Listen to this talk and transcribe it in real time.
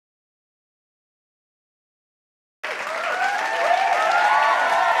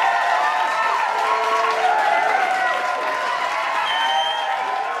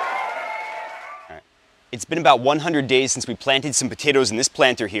It's been about 100 days since we planted some potatoes in this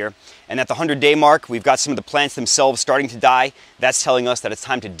planter here, and at the 100-day mark, we've got some of the plants themselves starting to die. That's telling us that it's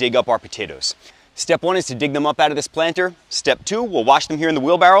time to dig up our potatoes. Step 1 is to dig them up out of this planter. Step 2, we'll wash them here in the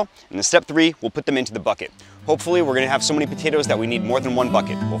wheelbarrow, and then step 3, we'll put them into the bucket. Hopefully, we're going to have so many potatoes that we need more than one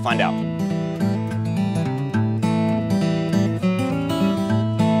bucket. We'll find out.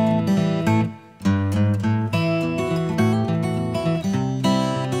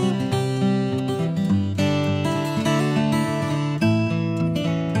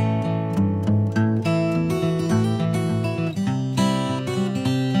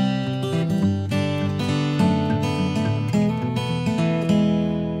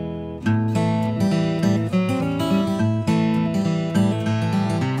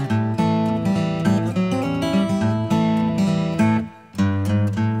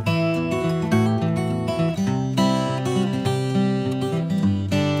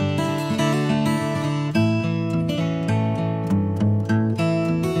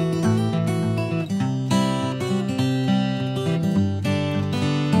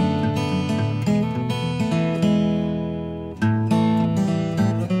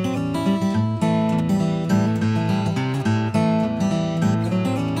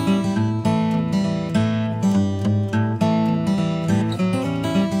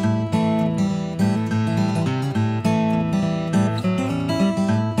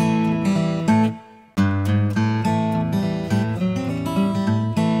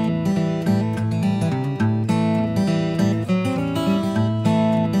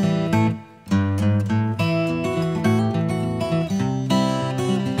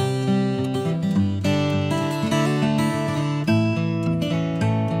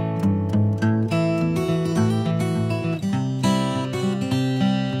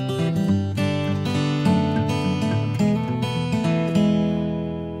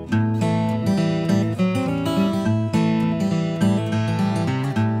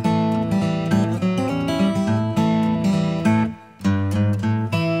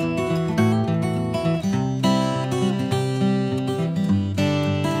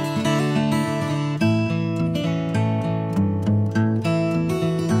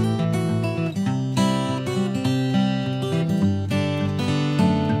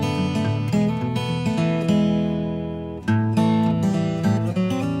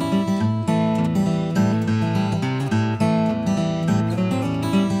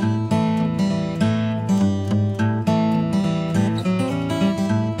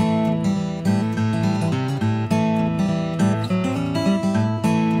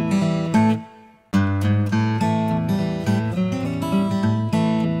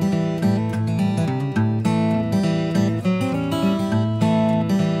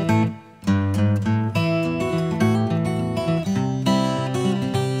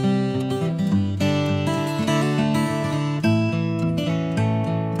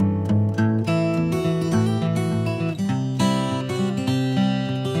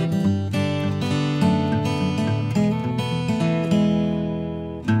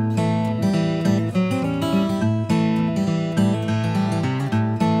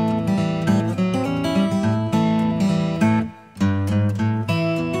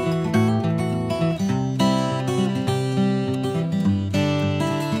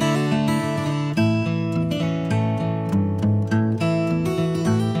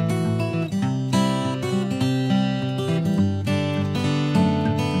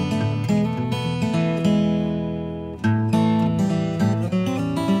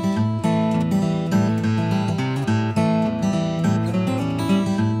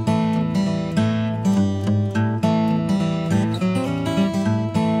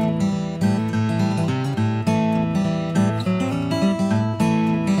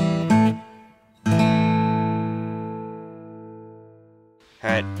 All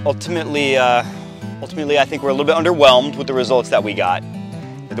right, ultimately I think we're a little bit underwhelmed with the results that we got.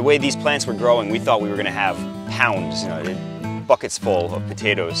 The way these plants were growing, we thought we were gonna have pounds, buckets full of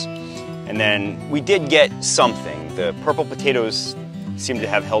potatoes. And then we did get something. The purple potatoes seem to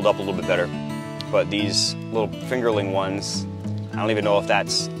have held up a little bit better, but these little fingerling ones, I don't even know if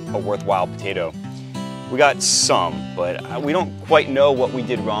that's a worthwhile potato. We got some, but we don't quite know what we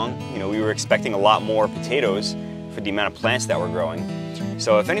did wrong. We were expecting a lot more potatoes for the amount of plants that were growing.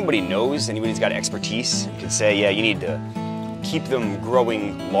 So if anybody knows, anybody's got expertise, you could say, yeah, you need to keep them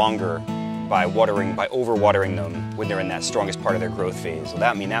growing longer by over-watering them when they're in that strongest part of their growth phase. So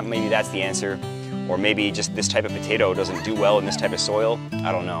maybe that's the answer. Or maybe just this type of potato doesn't do well in this type of soil.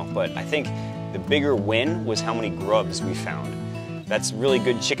 I don't know. But I think the bigger win was how many grubs we found. That's really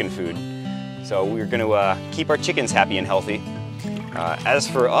good chicken food. So we're going to keep our chickens happy and healthy. As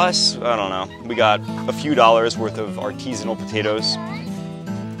for us, I don't know. We got a few dollars worth of artisanal potatoes.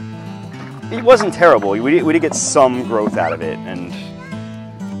 It wasn't terrible. We did get some growth out of it, and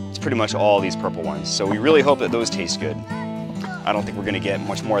it's pretty much all these purple ones. So we really hope that those taste good. I don't think we're gonna get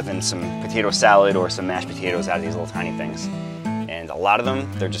much more than some potato salad or some mashed potatoes out of these little tiny things. And a lot of them,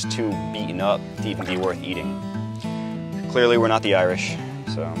 they're just too beaten up to even be worth eating. Clearly we're not the Irish,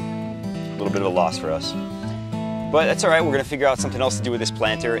 so a little bit of a loss for us. But that's all right, we're gonna figure out something else to do with this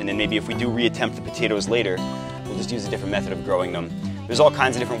planter, and then maybe if we do reattempt the potatoes later, we'll just use a different method of growing them. There's all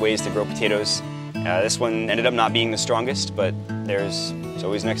kinds of different ways to grow potatoes. This one ended up not being the strongest, but there's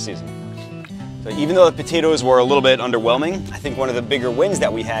always next season. So even though the potatoes were a little bit underwhelming, I think one of the bigger wins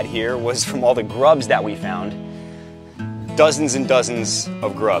that we had here was from all the grubs that we found. Dozens and dozens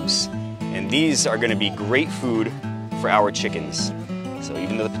of grubs. And these are gonna be great food for our chickens. So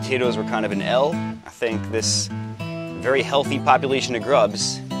even though the potatoes were kind of an L, I think this very healthy population of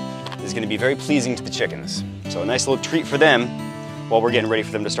grubs is going to be very pleasing to the chickens. So a nice little treat for them while we're getting ready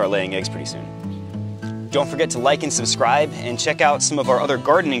for them to start laying eggs pretty soon. Don't forget to like and subscribe, and check out some of our other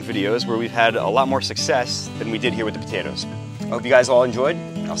gardening videos where we've had a lot more success than we did here with the potatoes. I hope you guys all enjoyed.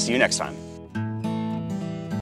 I'll see you next time.